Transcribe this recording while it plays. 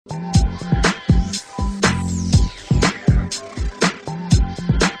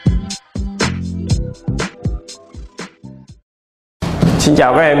Xin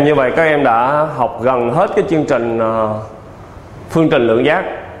chào các em, như vậy các em đã học gần hết cái chương trình phương trình lượng giác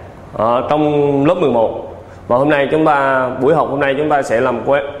trong lớp 11. Và hôm nay buổi học hôm nay chúng ta sẽ làm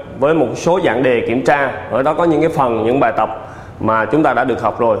quen với một số dạng đề kiểm tra. Ở đó có những cái phần, những bài tập mà chúng ta đã được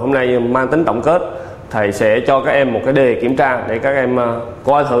học rồi. Hôm nay mang tính tổng kết, thầy sẽ cho các em một cái đề kiểm tra để các em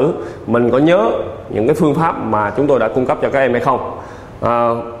coi thử mình có nhớ những cái phương pháp mà chúng tôi đã cung cấp cho các em hay không.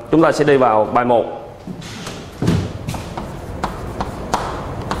 Chúng ta sẽ đi vào bài 1.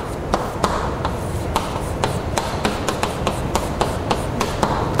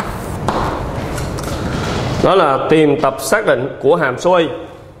 Đó là tìm tập xác định của hàm số y.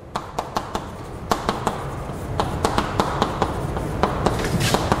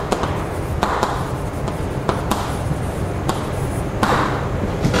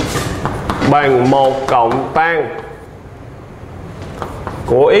 Bằng 1 cộng tan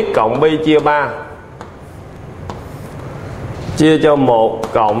của x cộng pi chia 3 chia cho 1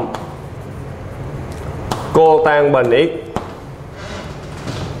 cộng cô tan bình x.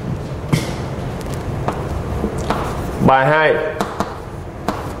 Bài 2.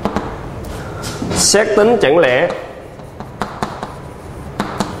 Xét tính chẳng lẽ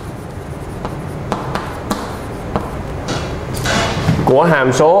của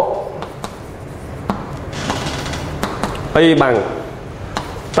hàm số y bằng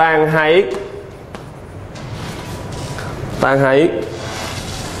tan 2x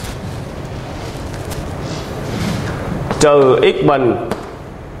trừ x bình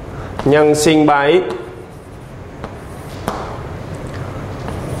nhân sin 3x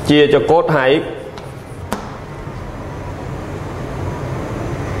chia cho cos 2x.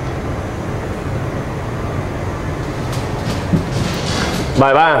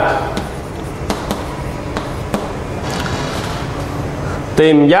 Bài 3.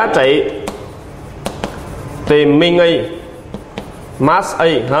 Tìm giá trị, tìm min y, mass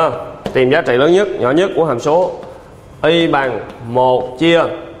y ha, tìm giá trị lớn nhất, nhỏ nhất của hàm số y bằng 1 chia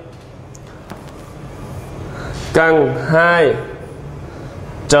căn 2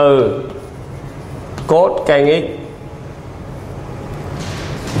 trừ cos can x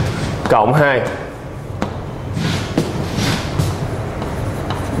cộng 2.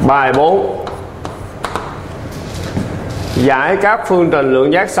 Bài 4. Giải các phương trình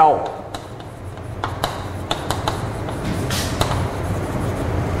lượng giác sau.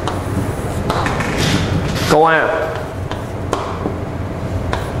 Câu A.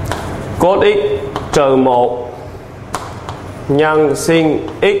 Cos x trừ 1 nhân sin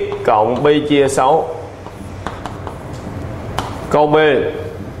x cộng pi chia 6. Câu B.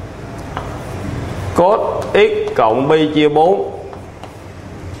 Cos x cộng pi chia 4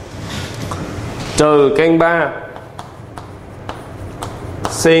 trừ căn 3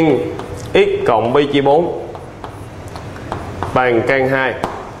 sin x cộng pi chia 4 bằng căn 2.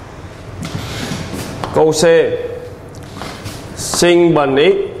 Câu C. Sin bình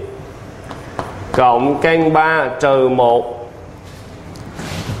x cộng căn 3 trừ 1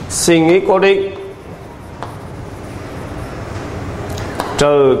 sin x cos x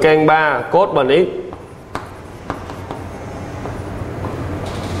trừ căn 3 cos bình x.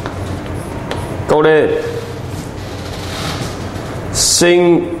 Câu D.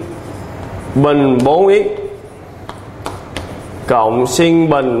 Sin bình 4x cộng sin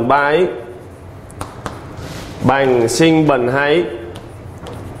bình 3x bằng sin bình 2x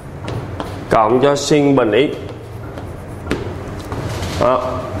cộng cho sin bình x. Đó.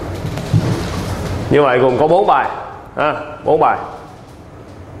 Như vậy gồm có 4 bài, 4 bài.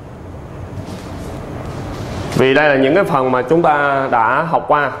 Vì đây là những cái phần mà chúng ta đã học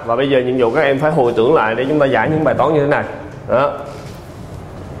qua, và bây giờ nhiệm vụ các em phải hồi tưởng lại để chúng ta giải những bài toán như thế này. Đó.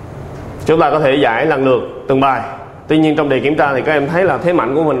 Chúng ta có thể giải lần lượt từng bài. Tuy nhiên trong đề kiểm tra thì các em thấy là thế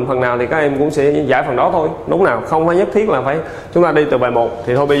mạnh của mình phần nào thì các em cũng sẽ giải phần đó thôi. Đúng nào, không phải nhất thiết là phải chúng ta đi từ bài 1.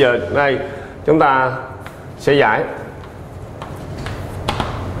 Thì thôi bây giờ đây chúng ta sẽ giải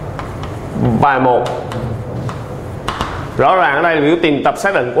bài 1. Rõ ràng ở đây là biểu tìm tập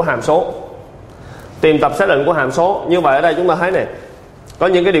xác định của hàm số. Tìm tập xác định của hàm số. Như vậy ở đây chúng ta thấy này, có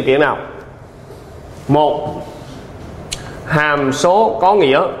những cái điều kiện nào? 1. Hàm số có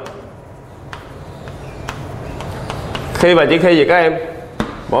nghĩa. Khi và chỉ khi gì các em?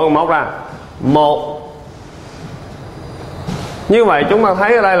 Mỗi con móc ra 1. Như vậy chúng ta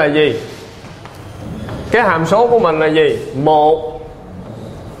thấy ở đây là gì? Cái hàm số của mình là gì? 1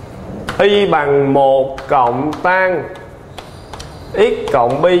 y bằng 1 cộng tan x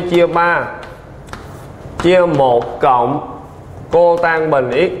cộng pi chia 3 chia 1 cộng cô tan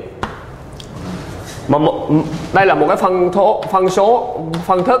bình x. Mà đây là một cái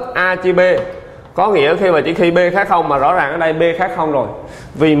phân thức A chia B. Có nghĩa khi mà chỉ khi b khác 0, mà rõ ràng ở đây b khác 0 rồi.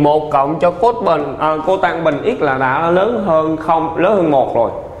 Vì 1 cộng cho cotan bình x là đã lớn hơn 0, lớn hơn 1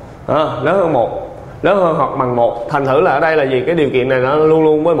 rồi. Lớn hơn 1, lớn hơn hoặc bằng 1. Thành thử là ở đây là gì? Cái điều kiện này nó luôn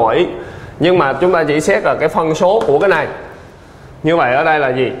luôn với mọi x. Nhưng mà chúng ta chỉ xét là cái phân số của cái này. Như vậy ở đây là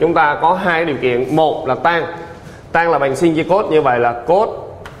gì? Chúng ta có hai điều kiện. Một là tan là bằng sin chia cos, như vậy là cos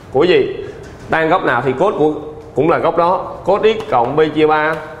của gì? Tan góc nào thì cos của cũng là góc đó. Cos x cộng b chia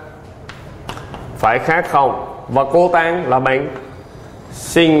 3 phải khác 0, và cotan là bằng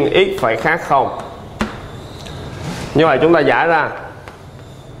sin x phải khác 0. Như vậy chúng ta giải ra.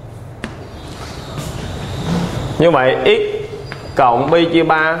 Như vậy x cộng b chia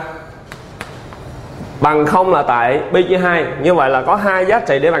 3 bằng 0 là tại b chia 2. Như vậy là có hai giá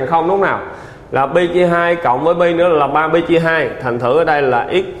trị để bằng 0 đúng không nào? Là b chia 2 cộng với b nữa là 3b chia 2. Thành thử ở đây là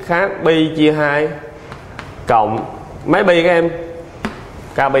x khác b chia 2 cộng mấy bi các em?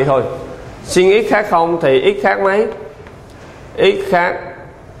 Kb thôi. Sin x khác 0 thì x khác mấy? X khác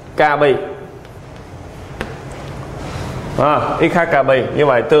kb. X khác kb. Như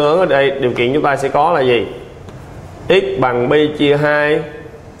vậy tương ứng ở đây điều kiện chúng ta sẽ có là gì? X bằng b chia 2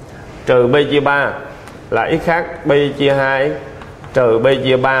 trừ b chia 3 là x khác b chia 2 trừ b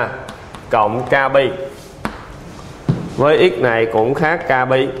chia 3 cộng kb. Với x này cũng khác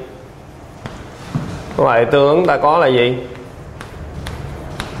kb. Như vậy tương ứng ta có là gì?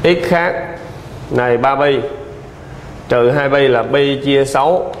 X khác này 3b trừ 2b là b chia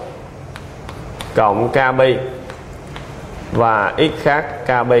 6 cộng kb, và x khác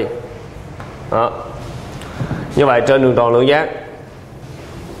kb. Đó. Như vậy trên đường tròn lượng giác.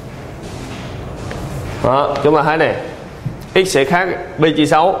 Đó, chúng ta thấy nè, x sẽ khác b chia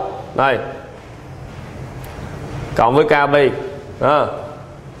 6 đây cộng với kb. Đó.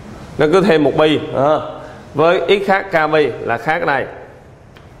 Nó cứ thêm một bi. Với x khác kb là khác đây,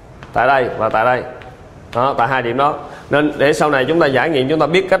 tại đây và tại đây. Đó, tại hai điểm đó. Nên để sau này chúng ta giải nghiệm chúng ta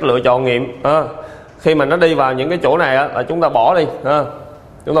biết cách lựa chọn nghiệm. Khi mà nó đi vào những cái chỗ này là chúng ta bỏ đi.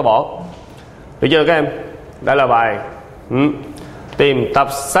 Chúng ta bỏ. Được chưa các em? Đây là bài tìm tập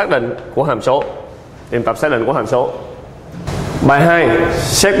xác định của hàm số. Tìm tập xác định của hàm số. Bài 2,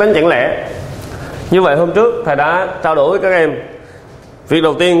 xét tính chẳng lẽ. Như vậy hôm trước thầy đã trao đổi với các em. Việc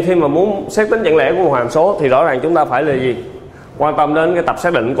đầu tiên khi mà muốn xét tính chẳng lẽ của một hàm số thì rõ ràng chúng ta phải là gì? Quan tâm đến cái tập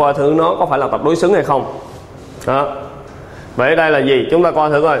xác định, coi thử nó có phải là tập đối xứng hay không. Đó. Vậy ở đây là gì? Chúng ta coi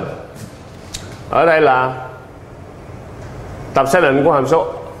thử coi. Ở đây là tập xác định của hàm số.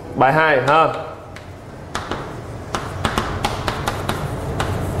 Bài 2 ha.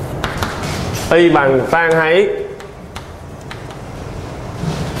 Y bằng tan 2x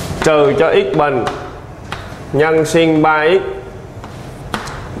trừ cho x bình nhân sin 3x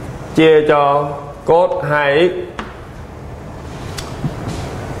chia cho cos 2x.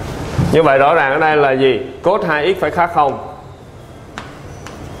 Như vậy rõ ràng ở đây là gì? Cos 2x phải khác 0.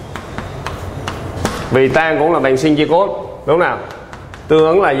 Vì tan cũng là bằng sin chia cos, đúng nào? Tương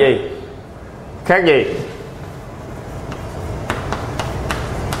ứng là gì? Khác gì?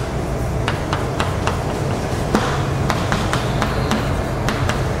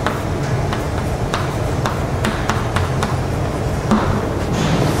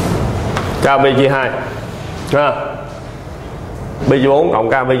 Kb chia 2 B chia 4 cộng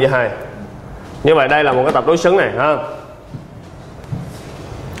Kb chia 2. Như vậy đây là một cái tập đối xứng này ha.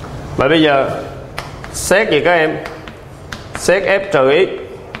 Vậy bây giờ xét gì các em? Xét f trừ x.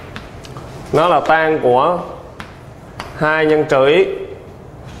 Nó là tan của 2 nhân trừ x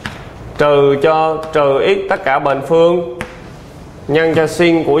trừ cho trừ x tất cả bình phương nhân cho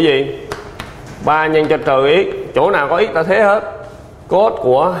sin của gì? 3 nhân cho trừ x. Chỗ nào có x ta thế hết. Cos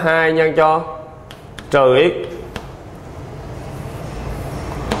của 2 nhân cho trừ x.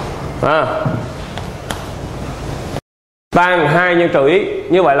 Tan 2 nhân trừ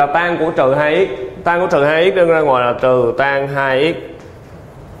x. Như vậy là tan của trừ 2x. Tan của trừ 2x đưa ra ngoài là trừ tan 2x.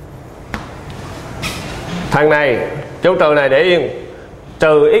 Thằng này, dấu trừ này để yên.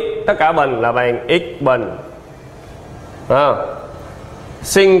 Trừ x tất cả bình là bằng x bình.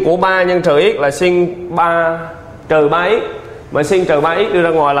 Sin của 3 nhân trừ x là sin 3 trừ 3x. Mà sin trừ 3x đưa ra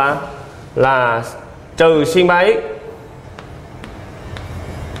ngoài là trừ sin 3x.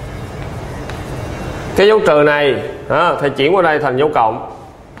 Cái dấu trừ này thầy chuyển qua đây thành dấu cộng.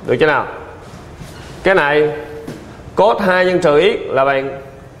 Được chưa nào? Cái này cos 2 nhân trừ x là bằng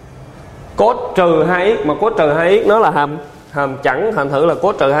cos trừ 2x. Mà cos trừ 2x nó là hàm chẵn. Thành thử là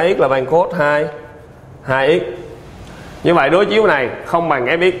cos trừ 2x là bằng cos 2x. Như vậy đối chiếu này không bằng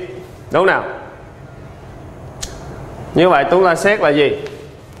fx. Đúng nào? Như vậy chúng ta xét là gì?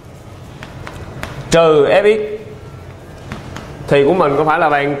 Trừ fx thì của mình có phải là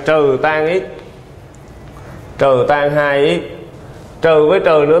bằng trừ tan x. trừ tan 2x, trừ với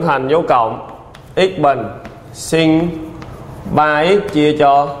trừ nữa thành dấu cộng, x bình sin 3x chia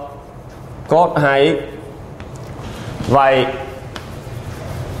cho cos 2x. Vậy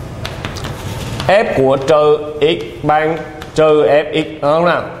f của trừ x bằng trừ fx, đúng không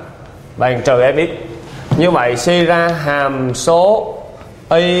nào? Bằng trừ fx. Như vậy suy ra hàm số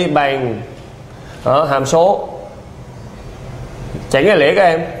y bằng hàm số chẳng nghe lẽ các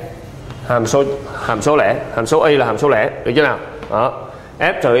em, hàm số lẻ, hàm số y là hàm số lẻ, được chưa nào? Đó.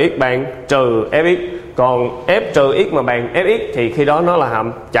 F trừ x bằng trừ fx, còn f trừ x mà bằng fx thì khi đó nó là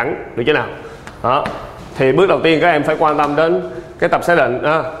hàm chẵn, được chưa nào? Đó. Thì bước đầu tiên các em phải quan tâm đến cái tập xác định,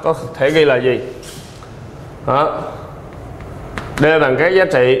 có thể ghi là gì? Đó. D bằng cái giá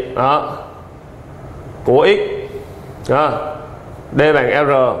trị của x, D bằng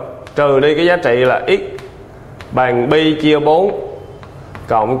R, trừ đi cái giá trị là x bằng pi chia 4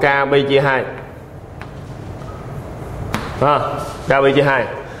 cộng k pi chia 2, k pi chia 2.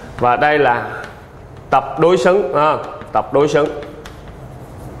 Và đây là tập đối xứng, tập đối xứng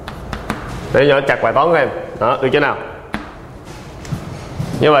để nhỏ chặt bài toán của em. Đó, được chưa nào?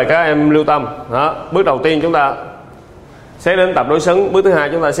 Như vậy các em lưu tâm. Đó, bước đầu tiên chúng ta xét đến tập đối xứng, bước thứ hai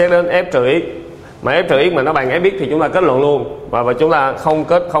chúng ta xét đến f trừ x. Mà f trừ x mà nó bằng fx thì chúng ta kết luận luôn, và chúng ta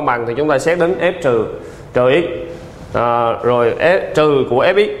không bằng thì chúng ta xét đến f trừ x, rồi f trừ của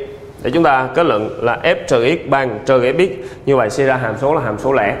fx để chúng ta kết luận là f trừ x bằng trừ fx. Như vậy suy ra hàm số là hàm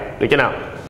số lẻ, được chưa nào?